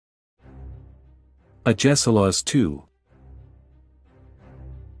Agesilaus II.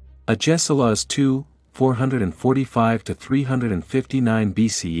 Agesilaus II, 445 to 359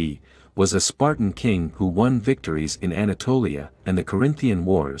 BCE, was a Spartan king who won victories in Anatolia and the Corinthian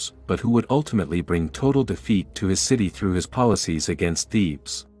Wars, but who would ultimately bring total defeat to his city through his policies against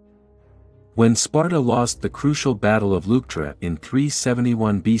Thebes. When Sparta lost the crucial Battle of Leuctra in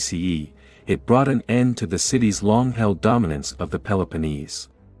 371 BCE, it brought an end to the city's long-held dominance of the Peloponnese.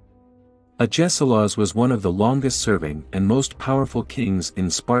 Agesilaus was one of the longest-serving and most powerful kings in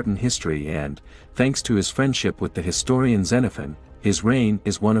Spartan history and, thanks to his friendship with the historian Xenophon, his reign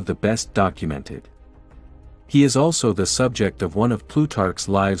is one of the best documented. He is also the subject of one of Plutarch's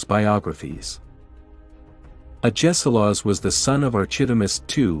lives biographies. Agesilaus was the son of Archidamus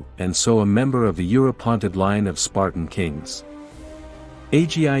II and so a member of the Eurypontid line of Spartan kings.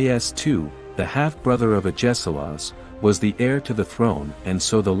 Agesilaus II, the half-brother of Agesilaus, was the heir to the throne and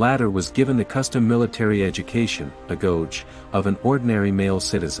so the latter was given the custom military education, agoge, of an ordinary male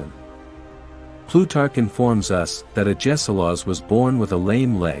citizen. Plutarch informs us that Agesilaus was born with a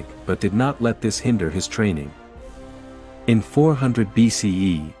lame leg but did not let this hinder his training. In 400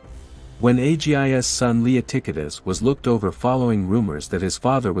 BCE, when Agesilaus' son Leotychides was looked over following rumors that his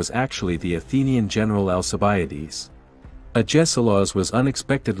father was actually the Athenian general Alcibiades, Agesilaus was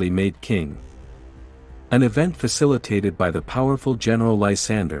unexpectedly made king. An event facilitated by the powerful general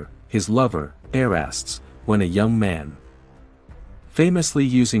Lysander, his lover, Erastes, when a young man. Famously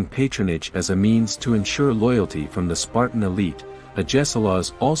using patronage as a means to ensure loyalty from the Spartan elite,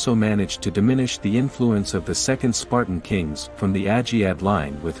 Agesilaus also managed to diminish the influence of the second Spartan kings from the Agead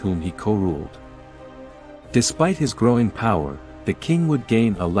line with whom he co-ruled. Despite his growing power, the king would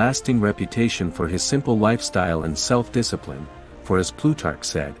gain a lasting reputation for his simple lifestyle and self-discipline, for as Plutarch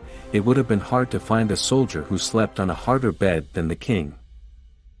said, it would have been hard to find a soldier who slept on a harder bed than the king.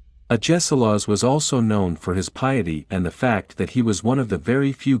 Agesilaus was also known for his piety and the fact that he was one of the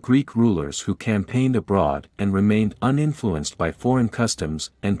very few Greek rulers who campaigned abroad and remained uninfluenced by foreign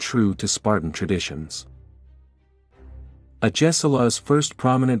customs and true to Spartan traditions. Agesilaus' first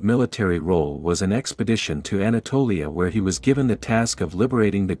prominent military role was an expedition to Anatolia where he was given the task of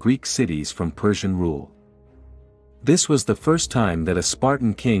liberating the Greek cities from Persian rule. This was the first time that a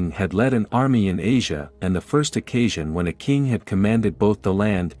Spartan king had led an army in Asia and the first occasion when a king had commanded both the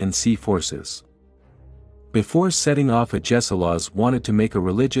land and sea forces. Before setting off, Agesilaus wanted to make a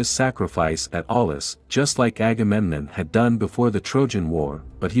religious sacrifice at Aulis, just like Agamemnon had done before the Trojan War,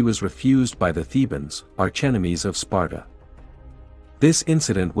 but he was refused by the Thebans, archenemies of Sparta. This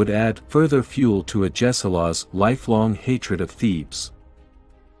incident would add further fuel to Agesilaus' lifelong hatred of Thebes.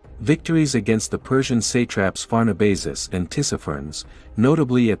 Victories against the Persian satraps Pharnabazus and Tissaphernes,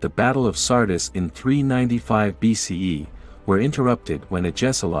 notably at the Battle of Sardis in 395 BCE, were interrupted when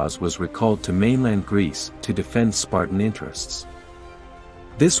Agesilaus was recalled to mainland Greece to defend Spartan interests.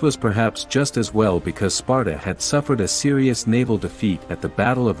 This was perhaps just as well because Sparta had suffered a serious naval defeat at the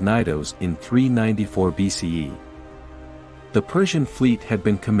Battle of Knidos in 394 BCE. The Persian fleet had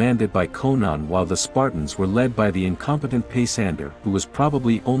been commanded by Conon while the Spartans were led by the incompetent Peisander who was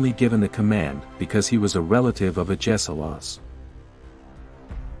probably only given the command because he was a relative of Agesilaus.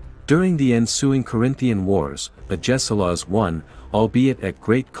 During the ensuing Corinthian Wars, Agesilaus won, albeit at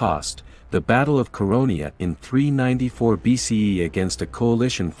great cost, the Battle of Chaeronea in 394 BCE against a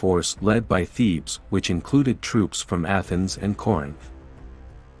coalition force led by Thebes which included troops from Athens and Corinth.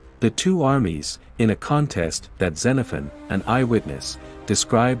 The two armies, in a contest that Xenophon, an eyewitness,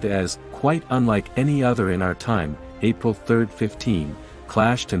 described as quite unlike any other in our time, April 3, 15,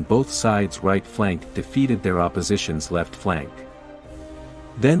 clashed and both sides' right flank defeated their opposition's left flank.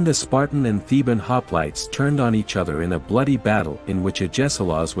 Then the Spartan and Theban hoplites turned on each other in a bloody battle in which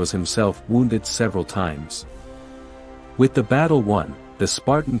Agesilaus was himself wounded several times. With the battle won, the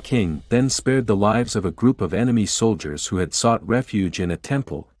Spartan king then spared the lives of a group of enemy soldiers who had sought refuge in a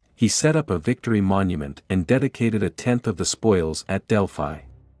temple. He set up a victory monument and dedicated a tenth of the spoils at Delphi.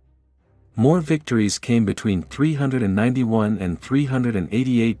 More victories came between 391 and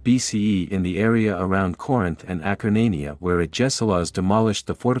 388 BCE in the area around Corinth and Acarnania where Agesilaus demolished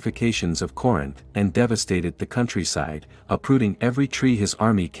the fortifications of Corinth and devastated the countryside, uprooting every tree his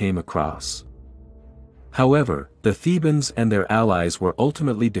army came across. However, the Thebans and their allies were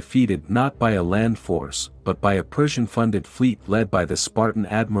ultimately defeated not by a land force, but by a Persian-funded fleet led by the Spartan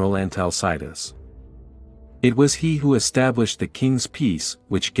admiral Antalcidas. It was he who established the king's peace,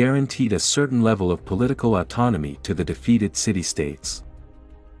 which guaranteed a certain level of political autonomy to the defeated city-states.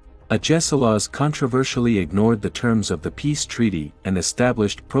 Agesilaus controversially ignored the terms of the peace treaty and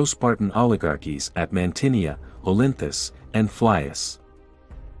established pro-Spartan oligarchies at Mantinea, Olynthus, and Phlius.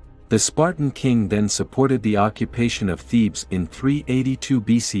 The Spartan king then supported the occupation of Thebes in 382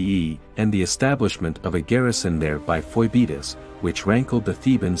 BCE and the establishment of a garrison there by Phoebidas, which rankled the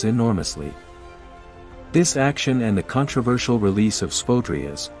Thebans enormously. This action and the controversial release of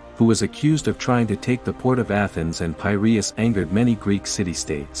Sphodrias, who was accused of trying to take the port of Athens and Piraeus, angered many Greek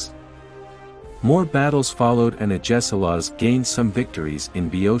city-states. More battles followed and Agesilaus gained some victories in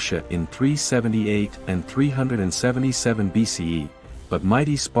Boeotia in 378 and 377 BCE, but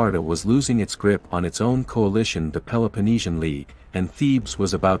mighty Sparta was losing its grip on its own coalition, the Peloponnesian League, and Thebes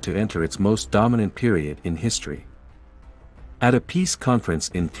was about to enter its most dominant period in history. At a peace conference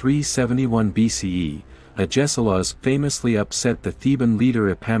in 371 BCE, Agesilaus famously upset the Theban leader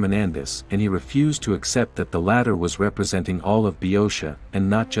Epaminondas, and he refused to accept that the latter was representing all of Boeotia, and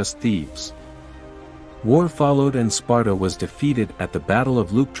not just Thebes. War followed and Sparta was defeated at the Battle of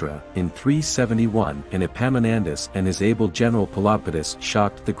Leuctra in 371, and Epaminondas and his able general Peloponnese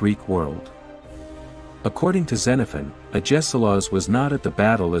shocked the Greek world. According to Xenophon, Agesilaus was not at the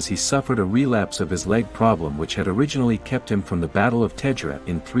battle as he suffered a relapse of his leg problem which had originally kept him from the Battle of Tedra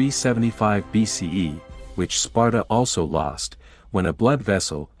in 375 BCE, which Sparta also lost, when a blood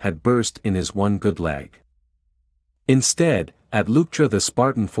vessel had burst in his one good leg. Instead, at Leuctra the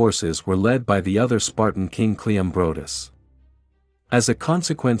Spartan forces were led by the other Spartan king Cleombrotus. As a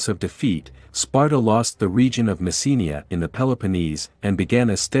consequence of defeat, Sparta lost the region of Messenia in the Peloponnese and began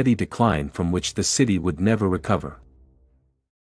a steady decline from which the city would never recover.